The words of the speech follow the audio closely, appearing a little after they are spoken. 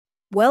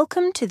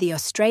Welcome to the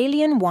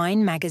Australian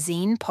Wine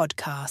Magazine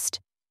podcast,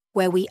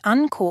 where we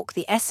uncork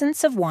the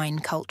essence of wine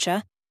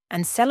culture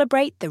and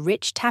celebrate the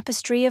rich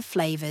tapestry of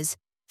flavours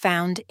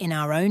found in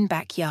our own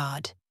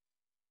backyard.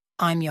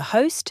 I'm your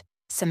host,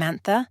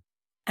 Samantha,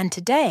 and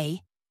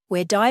today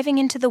we're diving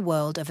into the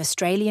world of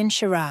Australian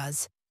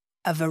Shiraz,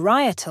 a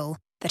varietal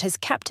that has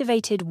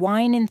captivated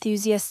wine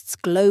enthusiasts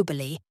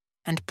globally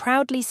and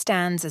proudly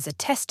stands as a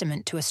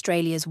testament to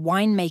Australia's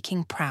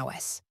winemaking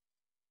prowess.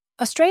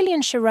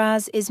 Australian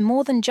Shiraz is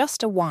more than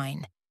just a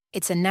wine.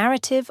 It's a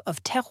narrative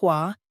of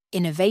terroir,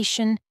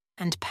 innovation,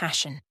 and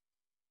passion.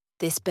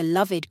 This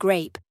beloved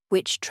grape,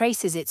 which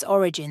traces its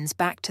origins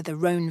back to the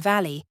Rhône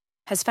Valley,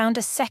 has found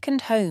a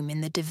second home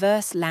in the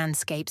diverse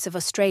landscapes of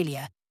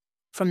Australia,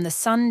 from the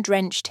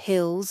sun-drenched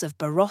hills of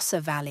Barossa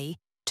Valley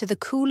to the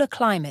cooler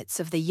climates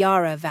of the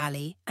Yarra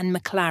Valley and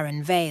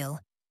McLaren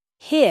Vale.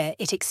 Here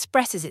it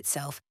expresses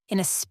itself in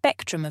a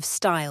spectrum of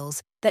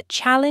styles that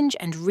challenge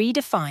and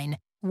redefine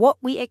what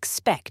we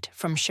expect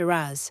from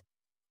Shiraz.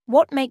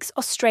 What makes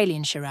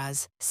Australian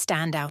Shiraz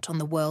stand out on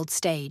the world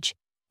stage?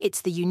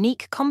 It's the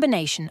unique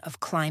combination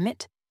of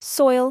climate,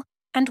 soil,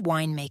 and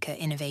winemaker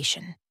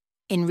innovation.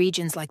 In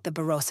regions like the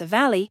Barossa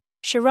Valley,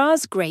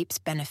 Shiraz grapes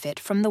benefit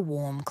from the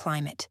warm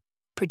climate,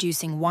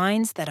 producing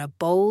wines that are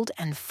bold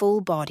and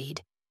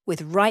full-bodied,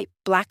 with ripe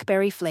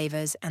blackberry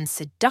flavours and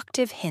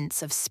seductive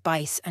hints of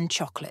spice and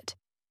chocolate.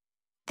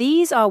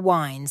 These are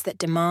wines that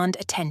demand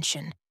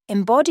attention,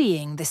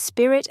 embodying the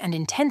spirit and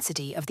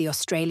intensity of the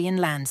Australian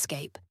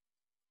landscape.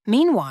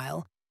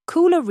 Meanwhile,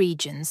 cooler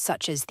regions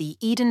such as the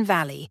Eden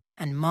Valley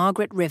and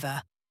Margaret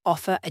River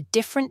offer a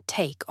different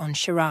take on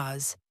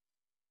Shiraz.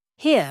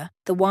 Here,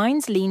 the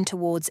wines lean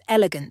towards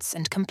elegance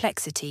and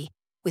complexity,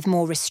 with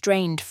more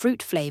restrained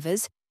fruit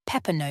flavours,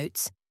 pepper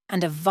notes,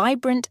 and a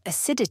vibrant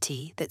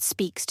acidity that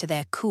speaks to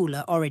their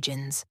cooler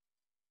origins.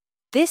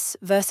 This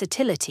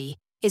versatility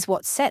is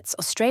what sets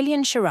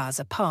Australian Shiraz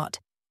apart,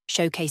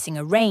 showcasing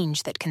a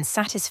range that can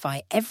satisfy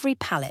every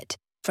palate,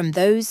 from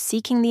those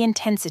seeking the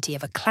intensity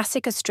of a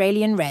classic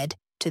Australian red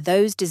to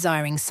those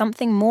desiring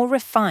something more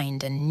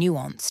refined and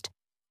nuanced.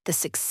 The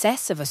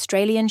success of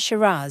Australian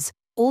Shiraz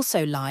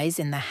also lies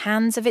in the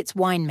hands of its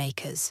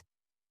winemakers.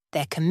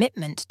 Their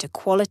commitment to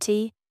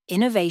quality,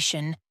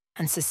 innovation,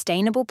 and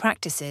sustainable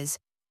practices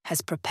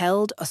has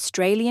propelled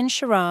Australian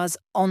Shiraz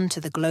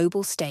onto the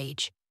global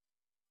stage.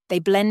 They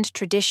blend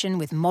tradition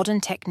with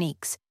modern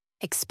techniques,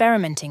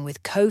 experimenting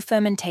with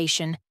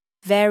co-fermentation,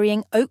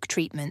 varying oak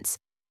treatments,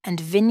 and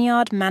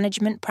vineyard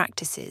management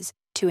practices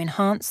to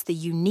enhance the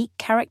unique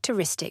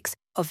characteristics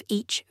of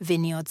each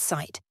vineyard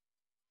site.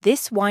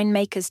 This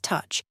winemaker's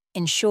touch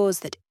ensures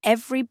that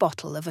every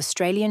bottle of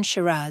Australian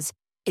Shiraz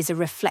is a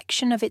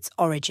reflection of its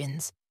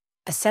origins,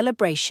 a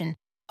celebration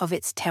of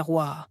its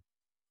terroir.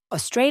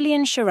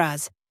 Australian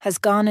Shiraz has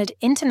garnered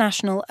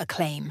international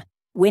acclaim,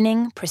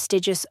 winning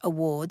prestigious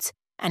awards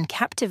and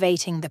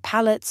captivating the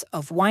palates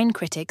of wine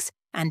critics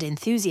and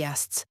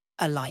enthusiasts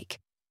alike.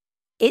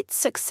 Its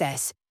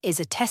success is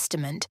a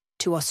testament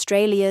to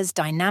Australia's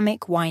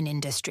dynamic wine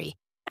industry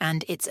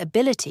and its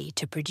ability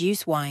to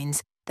produce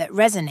wines that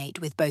resonate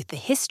with both the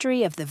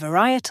history of the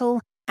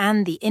varietal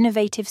and the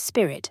innovative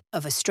spirit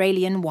of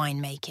Australian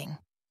winemaking.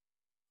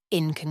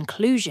 In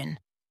conclusion,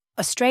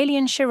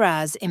 Australian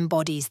Shiraz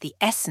embodies the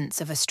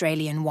essence of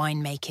Australian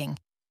winemaking: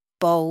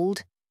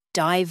 bold,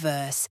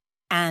 diverse,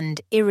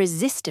 and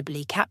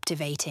irresistibly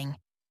captivating.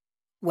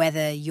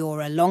 Whether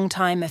you're a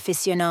long-time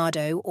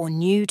aficionado or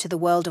new to the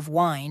world of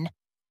wine,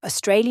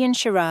 Australian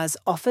Shiraz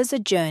offers a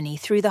journey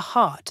through the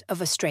heart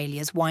of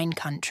Australia's wine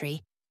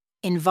country,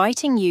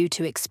 inviting you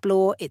to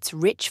explore its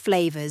rich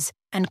flavours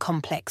and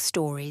complex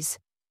stories.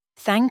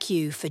 Thank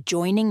you for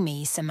joining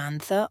me,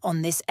 Samantha,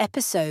 on this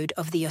episode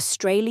of the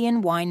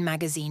Australian Wine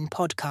Magazine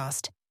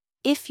podcast.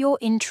 If you're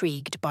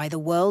intrigued by the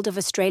world of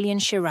Australian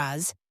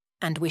Shiraz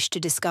and wish to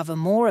discover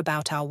more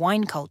about our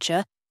wine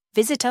culture,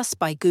 visit us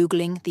by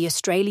Googling the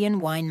Australian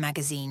Wine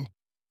Magazine.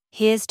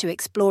 Here's to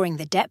exploring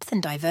the depth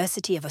and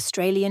diversity of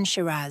Australian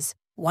Shiraz,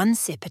 one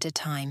sip at a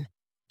time.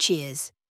 Cheers.